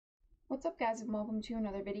What's up, guys, and welcome to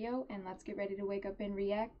another video, and let's get ready to wake up and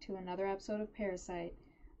react to another episode of Parasyte.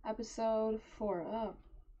 Episode 4. Oh,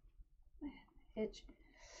 my itch.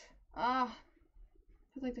 Feels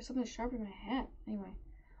like there's something sharp in my hat. Anyway.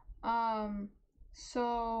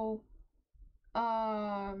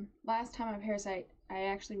 Last time on Parasyte, I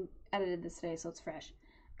actually edited this today, so it's fresh.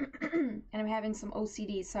 And I'm having some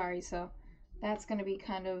OCD, sorry, so that's gonna be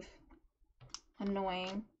kind of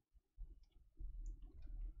annoying.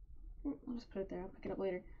 I'll just put it there. I'll pick it up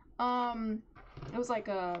later. It was like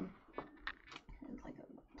a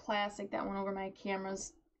plastic that went over my camera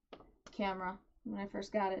when I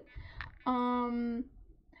first got it.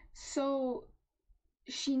 So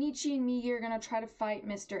Shinichi and Migi are gonna try to fight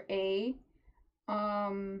Mr. A.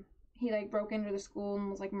 He like broke into the school and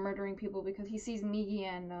was like murdering people because he sees Migi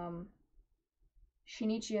and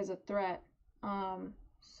Shinichi as a threat.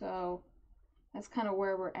 So that's kind of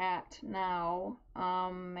where we're at now.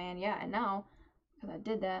 And yeah, and now, because I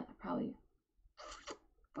did that, I probably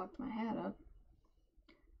fucked my hat up.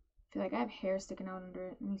 I feel like I have hair sticking out under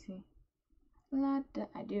it. Let me see. I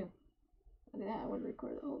do. Look at that. I would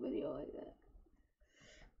record the whole video like that.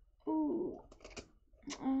 Ooh.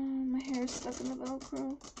 My hair is stuck in the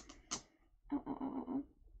Velcro.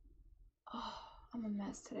 Oh, I'm a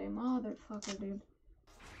mess today. Motherfucker, dude.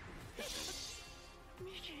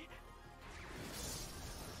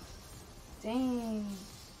 Dang.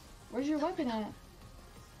 Where's your weapon at?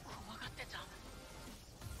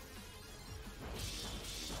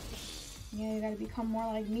 Yeah, you gotta become more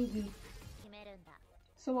like Migi.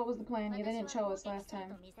 So what was the plan? Yeah, they didn't show us last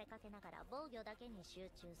time.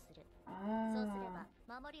 Ah.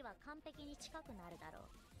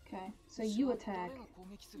 Okay, so you attack.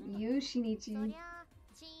 You, Shinichi.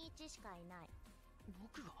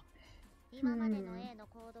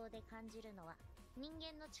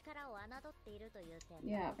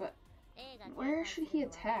 Yeah, but where should he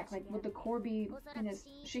attack? Like, would the core be in his...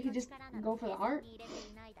 Should he just go for the heart?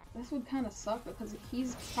 This would kind of suck because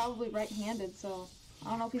he's probably right-handed, so I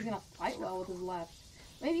don't know if he's gonna fight well with his left.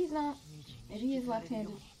 Maybe he's not. Maybe he's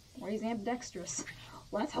left-handed. Or he's ambidextrous.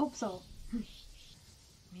 Let's hope so.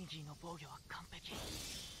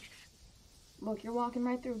 Look, you're walking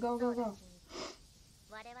right through. Go, go, go.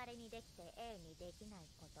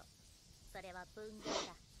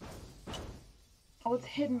 Oh, it's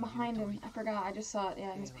hidden behind him. I forgot. I just saw it.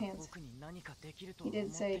 Yeah, in his pants. He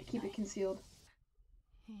did say, keep it concealed.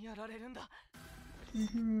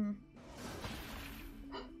 Mm-hmm.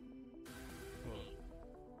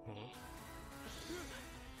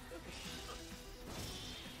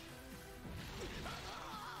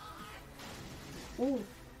 Ooh.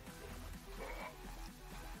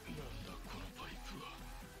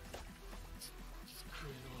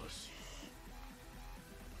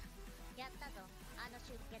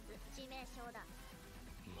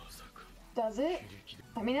 Does it?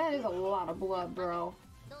 I mean, that is a lot of blood, bro.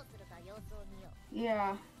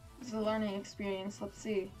 Yeah, it's a learning experience. Let's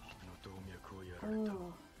see.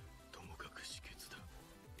 Ooh.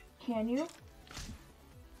 Can you?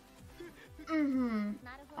 Mm-hmm.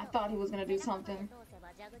 I thought he was gonna do something.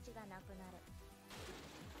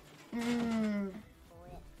 Mmm.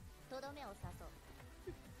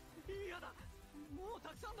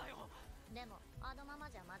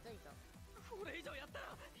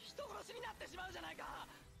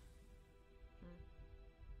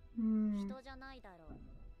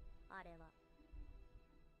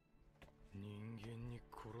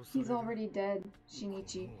 He's already dead,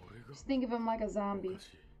 Shinichi. Just think of him like a zombie.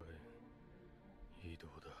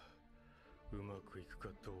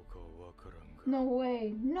 No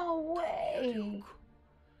way! No way!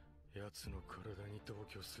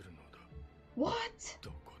 What?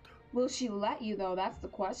 Will she let you, though? That's the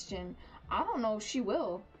question. I don't know if she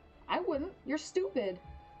will. I wouldn't. You're stupid.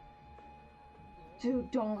 Dude,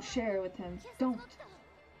 don't share it with him. Don't.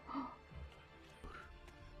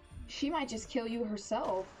 She might just kill you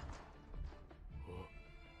herself.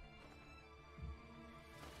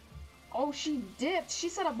 Oh, she dipped. She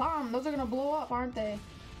set a bomb. Those are gonna blow up, aren't they?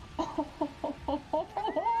 Oh.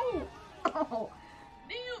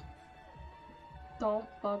 Don't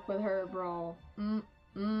fuck with her, bro.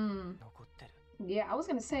 Yeah, I was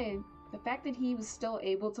gonna say, the fact that he was still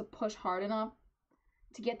able to push hard enough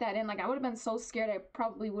to get that in, like, I would have been so scared I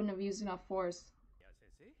probably wouldn't have used enough force.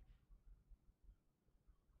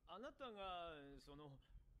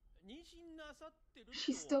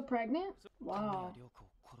 She's still pregnant? Wow.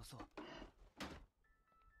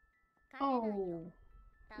 Oh.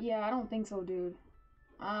 Yeah, I don't think so, dude.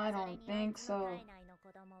 I don't think so.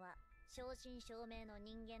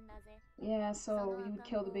 Yeah, so you would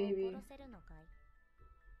kill the baby.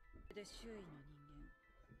 で周囲の人間、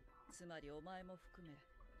つまりお前も含め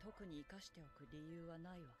特に生かしておく理由は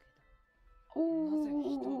ないわけだ。なぜ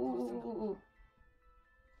人を殺すんだ。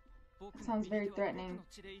僕の右手は僕の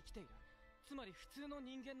血で生きている。つまり普通の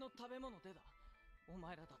人間の食べ物でだ。お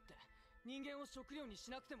前らだって人間を食料にし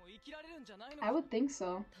なくても生きられるんじゃないのか。 I would think so.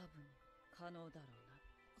 多分可能だろう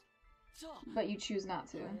な。 But you choose not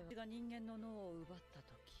to. 俺が人間の脳を奪った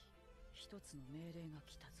時、一つの命令が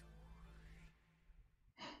来たぞ。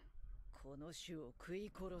この種を食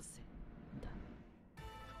い殺せだ。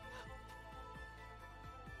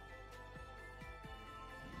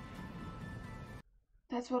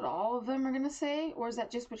That's what all of them are gonna say? Or is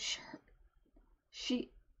that just what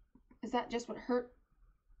is that just what her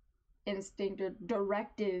instinct or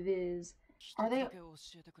directive is? Are they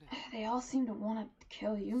all seem to want to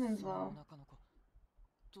kill humans though.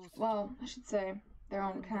 Well, I should say their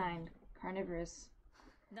own kind, carnivorous.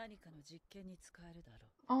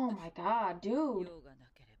 Oh my god, dude.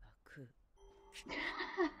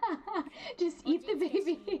 Just eat the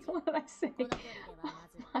baby. What did I say? Oh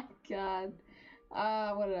my god.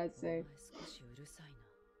 What did I say?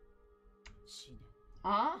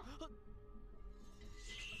 Huh?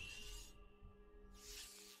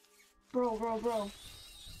 Bro.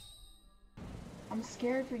 I'm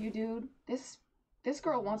scared for you, dude. This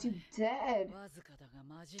girl wants you dead.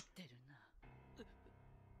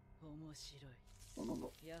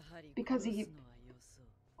 Because he...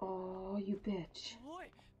 Oh, you bitch.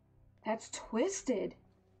 That's twisted.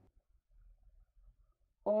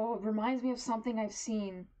 Oh, it reminds me of something I've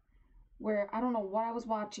seen where I don't know what I was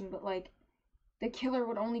watching, but like the killer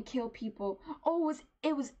would only kill people. Oh,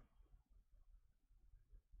 it was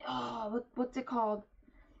oh, what's it called?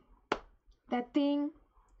 That thing,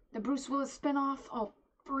 the Bruce Willis spinoff. Oh,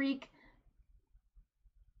 freak.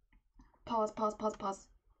 Pause.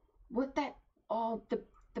 What that? Oh,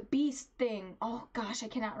 the beast thing. Oh gosh, I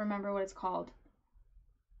cannot remember what it's called.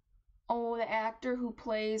 Oh, the actor who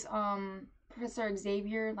plays Professor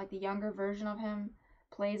Xavier, like the younger version of him,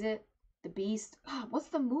 plays it. The Beast. God, what's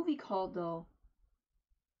the movie called though?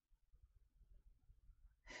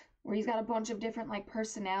 Where he's got a bunch of different like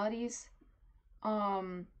personalities.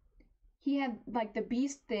 He had like the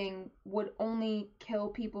Beast thing would only kill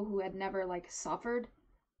people who had never like suffered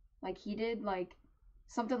like he did, like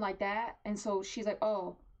something like that. And so she's like,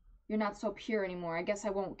 oh, you're not so pure anymore. I guess I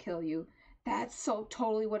won't kill you. That's so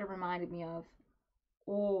totally what it reminded me of.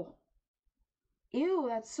 Oh. Ew,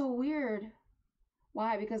 that's so weird.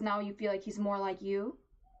 Why? Because now you feel like he's more like you?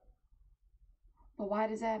 But why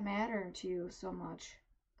does that matter to you so much?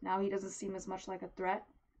 Now he doesn't seem as much like a threat.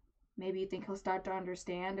 Maybe you think he'll start to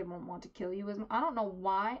understand and won't want to kill you as much. I don't know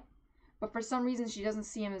why, but for some reason she doesn't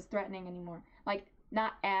see him as threatening anymore. Like,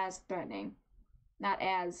 not as threatening. Not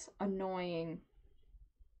as annoying.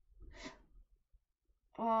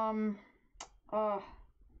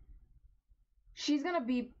 She's gonna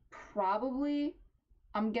be probably,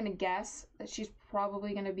 I'm gonna guess that she's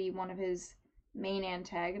probably gonna be one of his main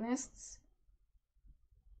antagonists.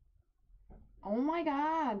 Oh my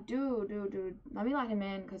god, dude. Let me let him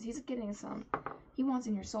in, because he's getting some, he wants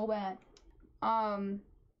in here so bad.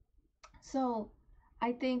 So,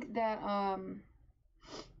 I think that,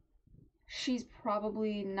 she's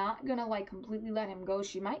probably not gonna, like, completely let him go.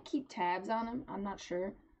 She might keep tabs on him, I'm not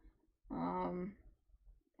sure.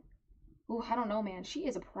 Ooh, I don't know, man. She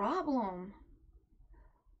is a problem.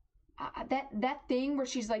 That thing where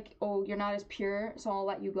she's like, oh, you're not as pure, so I'll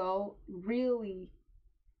let you go, really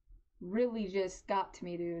just got to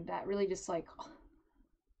me, dude. That really just, like,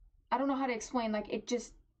 I don't know how to explain, like, it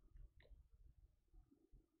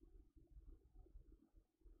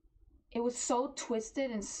was so twisted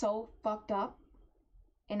and so fucked up,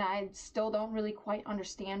 and I still don't really quite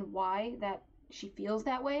understand why that she feels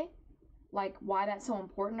that way, like, why that's so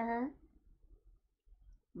important to her,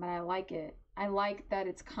 but I like it. I like that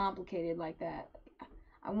it's complicated like that.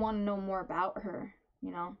 I want to know more about her,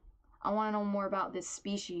 you know? I want to know more about this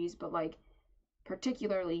species, but, like,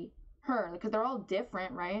 particularly her, because they're all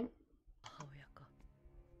different, right?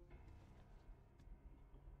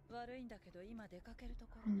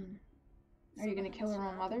 Are you gonna kill her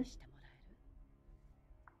own mother?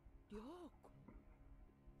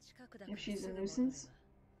 If she's a nuisance?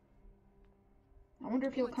 I wonder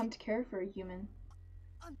if he'll come to care for a human.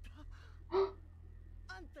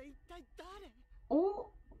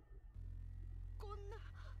 Oh!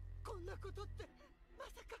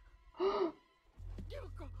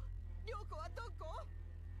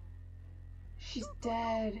 She's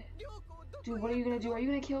dead. Dude, what are you gonna do? Are you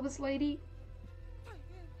gonna kill this lady?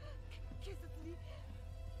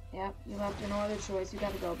 Yep, you left her no other choice. You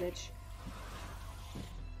gotta go, bitch.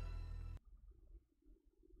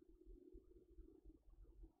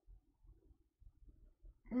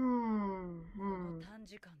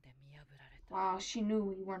 Wow, she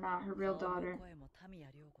knew you were not her real daughter.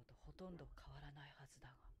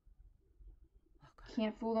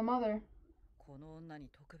 Can't fool the mother.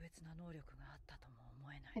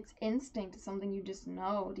 It's instinct. It's something you just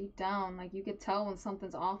know deep down. Like, you could tell when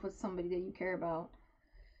something's off with somebody that you care about.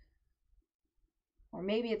 Or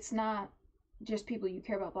maybe it's not just people you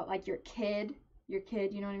care about, but like your kid, you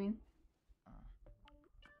know what I mean?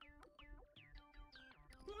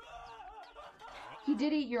 He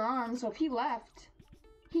did eat your arm, so if he left,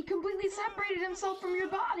 he completely separated himself from your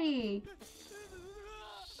body.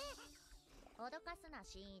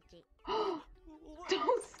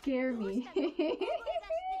 Don't scare me.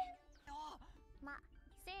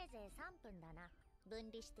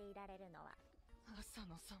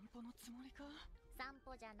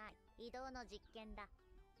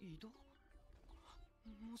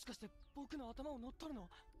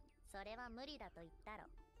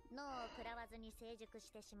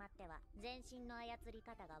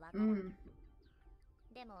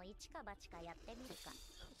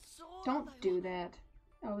 Don't do that.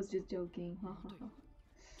 I was just joking. っ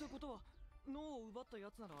てことは脳を奪った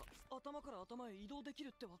やつなら頭から頭へ移動できる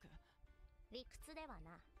ってわけ？理屈では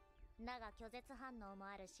な。だが拒絶反応も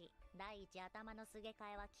あるし、第一頭のすげ替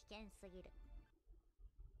えは危険すぎる。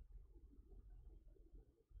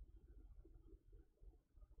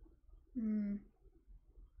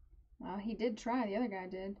Well, he did try. The other guy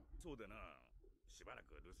did. そうだな。しばら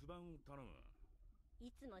く留守番を頼む。い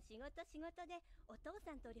つも仕事でお父さ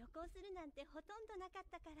んと旅行するなんてほとんどなかっ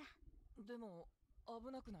たから。でも危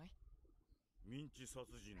なくない？ミンチ殺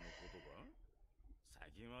人のことか？最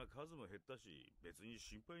近は数も減ったし、別に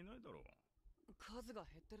心配ないだろう。数が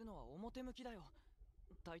減ってるのは表向きだよ。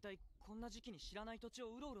だいたいこんな時期に知らない土地を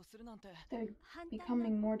うろうろするなんて。They're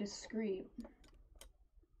becoming more discreet.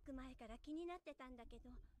 前から気になってたんだけど、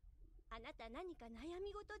あなた何か悩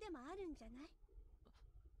み事でもあるんじゃない？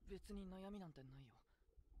別に悩みなんてないよ。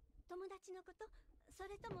友達のこと、そ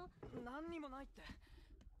れとも何にもないって。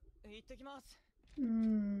行ってきます。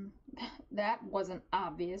That wasn't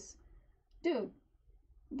obvious. Dude,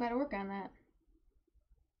 you better work on that.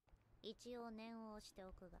 一応念を押して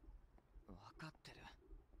おくが。分かってる。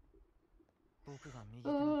僕が右手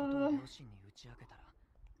のことを両親に打ち明けたら、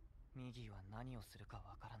右は何をするか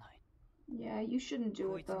わからない。Yeah, you shouldn't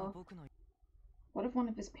do it though. What if one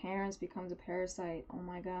of his parents becomes a parasite? Oh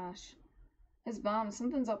my gosh. His mom,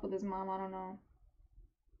 something's up with his mom, I don't know.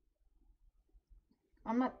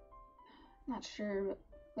 I'm not sure, but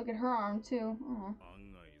look at her arm too. Oh.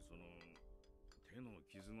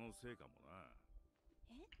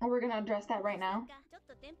 Oh, we're gonna address that right now.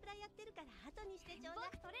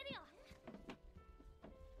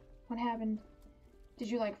 What happened? Did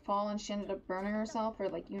you like fall and she ended up burning herself, or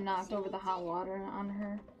like you knocked over the hot water on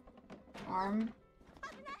her arm?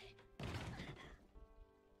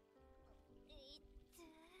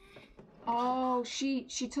 Oh, she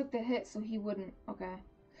took the hit so he wouldn't. Okay.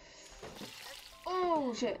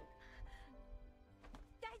 Oh shit.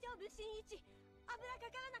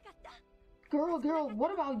 Girl,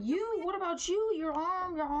 what about you? What about you? Your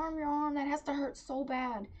arm. That has to hurt so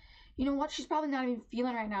bad. You know what? She's probably not even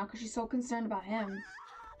feeling right now because she's so concerned about him.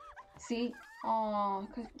 See? Oh,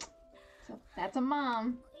 so that's a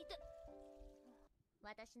mom.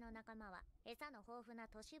 私の仲間は餌の豊富な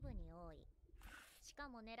都市部に多い。しか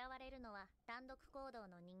も狙われるのは単独行動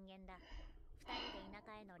の人間だ。二人で田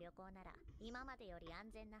舎への旅行なら今までより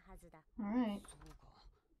安全なはずだ。Alright. そうか。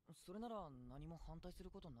それなら何も反対す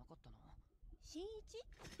ることなかったな。新一？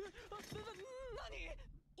何？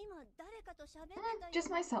今誰かと喋ってたよ。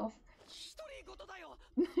Just myself. 一人ごとだよ。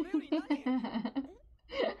それより何？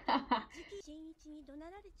新一に怒鳴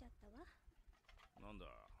られちゃったわ。なんだ、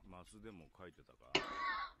マスでも書いてたか。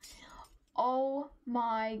Oh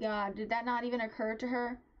my god, did that not even occur to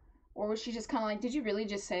her? Or was she just kind of like, did you really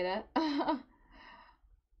just say that?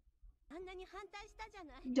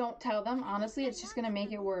 Don't tell them. Honestly, it's just gonna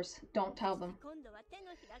make it worse. Don't tell them.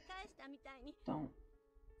 Don't.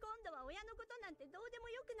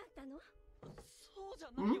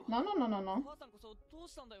 No.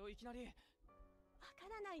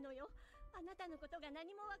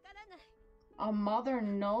 A mother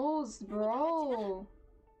knows, bro.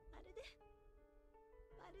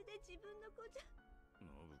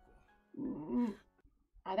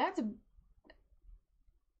 That's a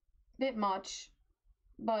bit much,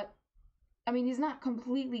 but I mean, he's not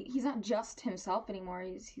just himself anymore.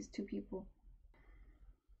 He's two people.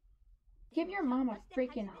 Give your mom a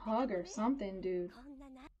freaking hug or something, dude.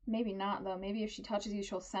 Maybe not though. Maybe if she touches you,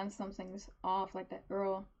 she'll sense something's off, like that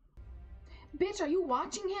girl. Bitch, are you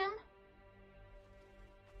watching him?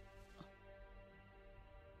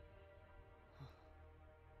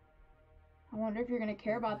 I wonder if you're gonna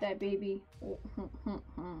care about that baby.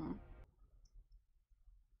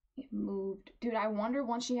 It moved. Dude, I wonder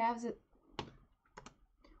once she has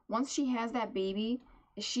that baby,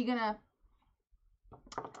 is she gonna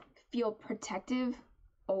feel protective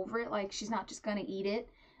over it? Like she's not just gonna eat it?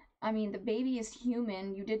 I mean, the baby is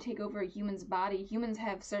human. You did take over a human's body. Humans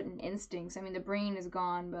have certain instincts. I mean, the brain is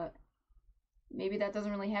gone, but maybe that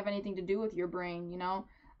doesn't really have anything to do with your brain, you know?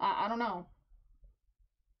 I don't know.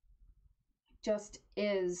 Just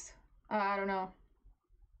is. I don't know.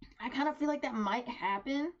 I kind of feel like that might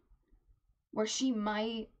happen, where she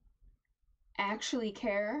might actually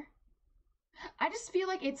care. I just feel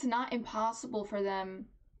like it's not impossible for them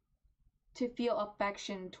to feel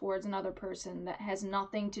affection towards another person that has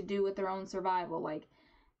nothing to do with their own survival. Like,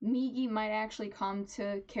 Migi might actually come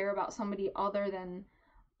to care about somebody other than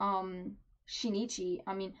Shinichi.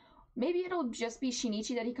 I mean, maybe it'll just be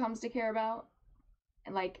Shinichi that he comes to care about.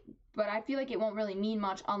 Like, but I feel like it won't really mean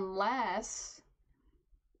much unless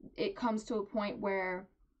it comes to a point where,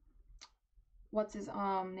 what's his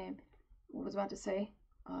name? What was I about to say?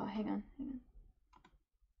 Hang on.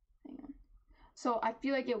 So I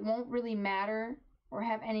feel like it won't really matter or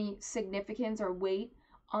have any significance or weight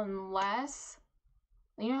unless,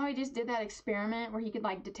 you know how he just did that experiment where he could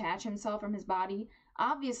like detach himself from his body?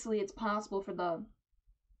 Obviously it's possible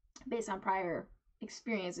based on prior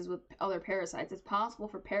experiences with other parasites, it's possible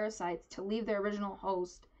for parasites to leave their original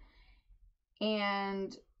host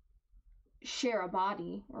and share a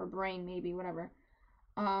body or a brain, maybe, whatever.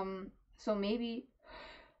 So maybe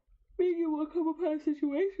will come upon a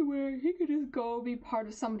situation where he could just go be part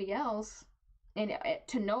of somebody else, and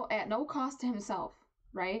at no cost to himself,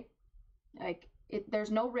 right? Like, there's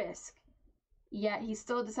no risk. Yet he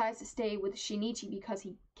still decides to stay with Shinichi because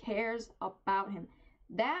he cares about him.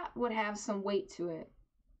 That would have some weight to it.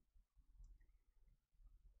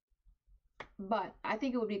 But I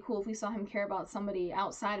think it would be cool if we saw him care about somebody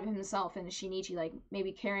outside of himself and Shinichi, like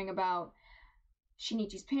maybe caring about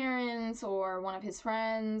Shinichi's parents or one of his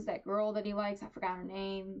friends, that girl that he likes. I forgot her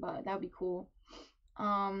name, but that would be cool.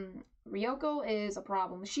 Ryoko is a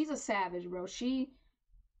problem. She's a savage, bro.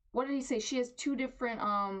 What did he say? She has 2 different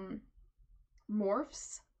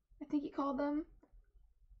morphs, I think he called them.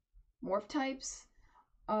 Morph types,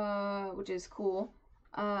 which is cool.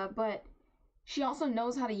 But she also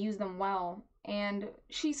knows how to use them well, and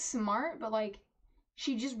she's smart, but like,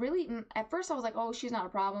 she just really, at first I was like, oh, she's not a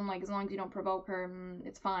problem, like, as long as you don't provoke her,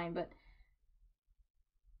 it's fine, but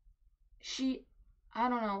I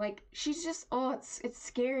don't know, like, she's just, oh, it's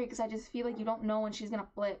scary, because I just feel like you don't know when she's gonna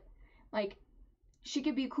flip. Like, she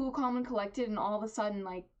could be cool, calm, and collected, and all of a sudden,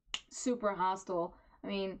 like, super hostile. I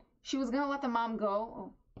mean, she was gonna let the mom go.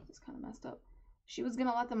 Oh, this is kind of messed up. She was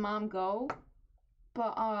gonna let the mom go,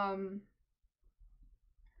 but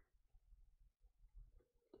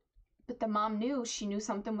the mom knew, she knew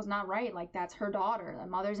something was not right. Like, that's her daughter. A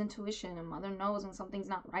mother's intuition, and mother knows when something's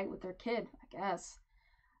not right with their kid, I guess.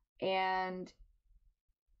 And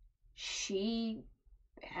she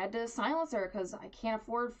had to silence her, because I can't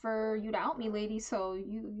afford for you to out me, lady, so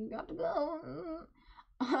you got to go.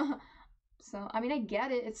 So, I mean, I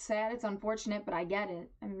get it. It's sad, it's unfortunate, but I get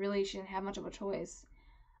it. I mean, really, she didn't have much of a choice.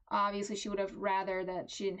 Obviously, she would have rather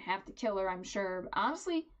that she didn't have to kill her, I'm sure. But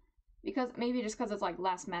honestly, maybe just because it's, like,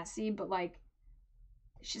 less messy, but, like,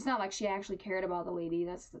 she's not like she actually cared about the lady.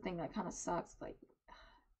 That's the thing that kind of sucks. Like,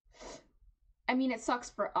 I mean, it sucks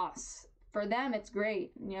for us. For them, it's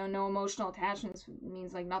great. You know, no emotional attachments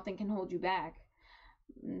means, like, nothing can hold you back.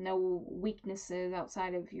 No weaknesses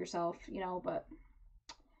outside of yourself, you know, but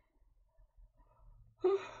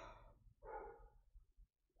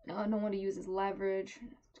no one to use as leverage.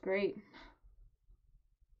 It's great.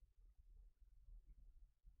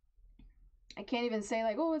 I can't even say,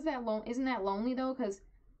 like, oh, isn't that lonely, though? Because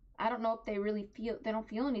I don't know if they don't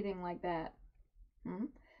feel anything like that.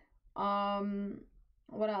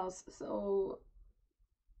 What else? So,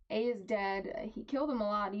 A is dead. He killed him a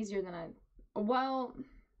lot easier than well,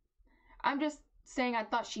 I'm just saying I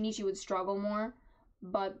thought Shinichi would struggle more.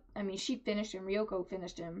 But, I mean, she finished him. Ryoko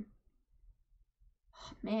finished him.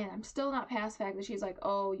 Oh, man, I'm still not past the fact that she's like,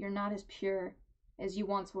 oh, you're not as pure as you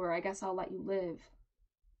once were. I guess I'll let you live.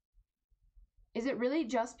 Is it really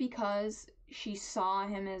just because she saw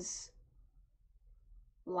him as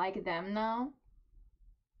like them now?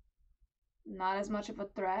 Not as much of a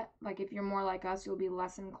threat? Like, if you're more like us, you'll be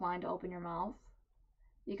less inclined to open your mouth?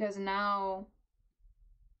 Because now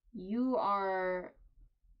your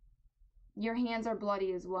hands are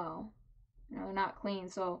bloody as well. You know, they're not clean.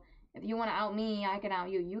 So if you want to out me, I can out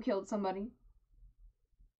you. You killed somebody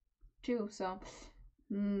too, so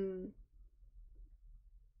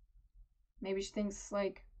Maybe she thinks,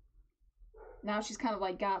 like, now she's kind of,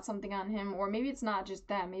 like, got something on him. Or maybe it's not just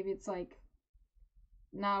that. Maybe it's, like,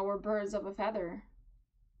 now we're birds of a feather.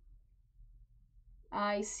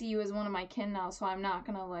 I see you as one of my kin now, so I'm not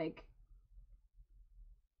gonna, like...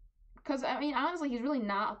 Because, I mean, honestly, he's really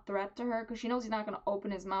not a threat to her, because she knows he's not gonna open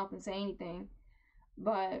his mouth and say anything.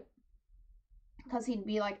 But... Because he'd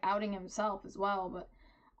be, like, outing himself as well, but...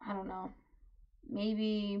 I don't know.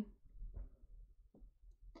 Maybe...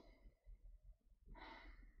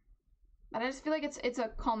 But I just feel like it's a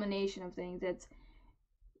culmination of things.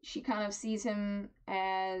 She kind of sees him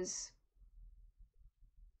as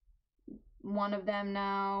one of them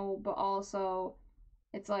now, but also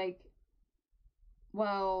it's like,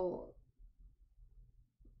 well,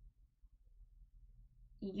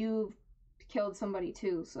 you've killed somebody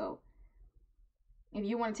too, so if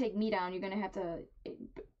you want to take me down, you're gonna have to,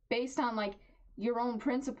 based on like your own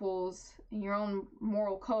principles and your own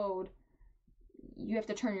moral code, you have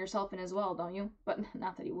to turn yourself in as well, don't you? But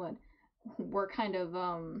not that he would. We're kind of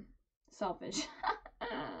selfish.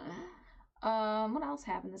 What else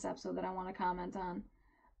happened this episode that I want to comment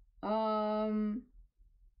on?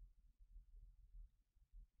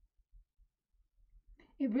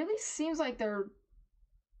 It really seems like they're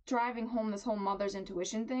driving home this whole mother's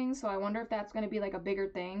intuition thing, so I wonder if that's going to be like a bigger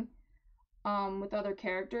thing with other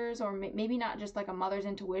characters, or maybe not just like a mother's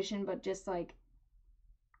intuition, but just like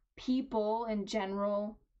people in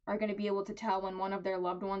general are going to be able to tell when one of their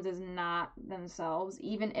loved ones is not themselves,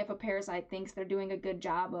 even if a parasite thinks they're doing a good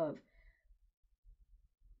job of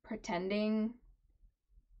pretending.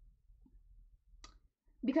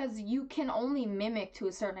 Because you can only mimic to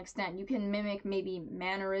a certain extent. You can mimic maybe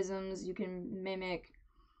mannerisms, you can mimic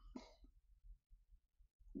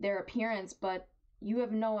their appearance, but you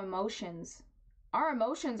have no emotions. Our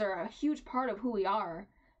emotions are a huge part of who we are.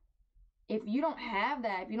 If you don't have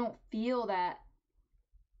that, if you don't feel that,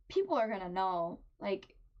 people are gonna know.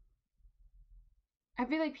 Like, I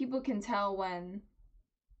feel like people can tell when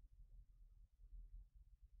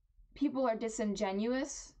people are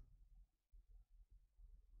disingenuous.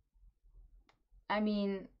 I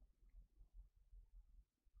mean,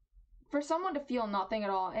 for someone to feel nothing at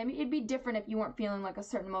all, I mean, it'd be different if you weren't feeling like a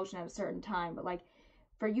certain emotion at a certain time, but like,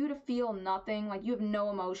 for you to feel nothing, like you have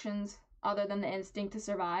no emotions other than the instinct to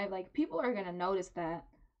survive, like, people are gonna notice that.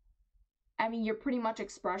 I mean, you're pretty much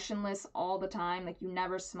expressionless all the time, like, you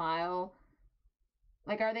never smile.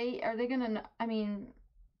 Like, are they gonna, I mean,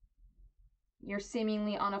 you're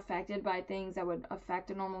seemingly unaffected by things that would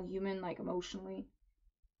affect a normal human, like, emotionally.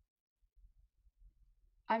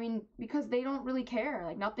 I mean, because they don't really care,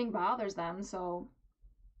 like, nothing bothers them, so,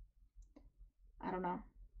 I don't know.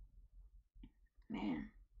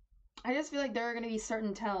 Man. I just feel like there are gonna be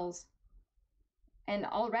certain tells. And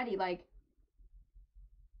already, like,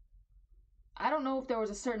 I don't know if there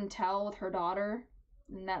was a certain tell with her daughter,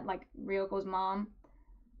 and that, like, Ryoko's mom.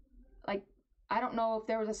 Like, I don't know if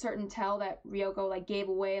there was a certain tell that Ryoko, like, gave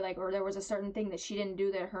away, like, or there was a certain thing that she didn't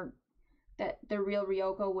do that the real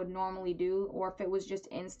Ryoko would normally do, or if it was just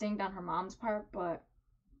instinct on her mom's part, but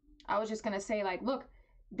I was just gonna say, like, look,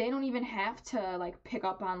 they don't even have to, like, pick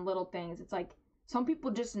up on little things. It's like, some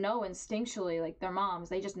people just know instinctually, like, their moms,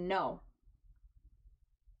 they just know.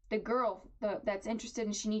 The girl that's interested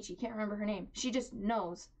in Shinichi, can't remember her name, she just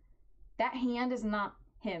knows. That hand is not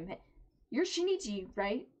him. You're Shinichi,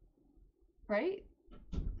 right? Right?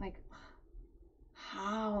 Like,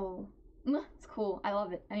 how? It's cool. I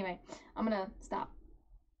love it. Anyway, I'm gonna stop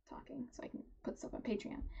talking so I can put stuff on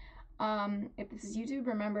Patreon. If this is YouTube,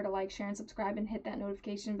 remember to like, share, and subscribe, and hit that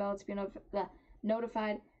notification bell to be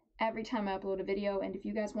notified every time I upload a video. And if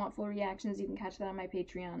you guys want full reactions, you can catch that on my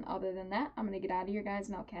Patreon. Other than that, I'm gonna get out of here, guys,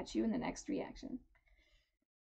 and I'll catch you in the next reaction.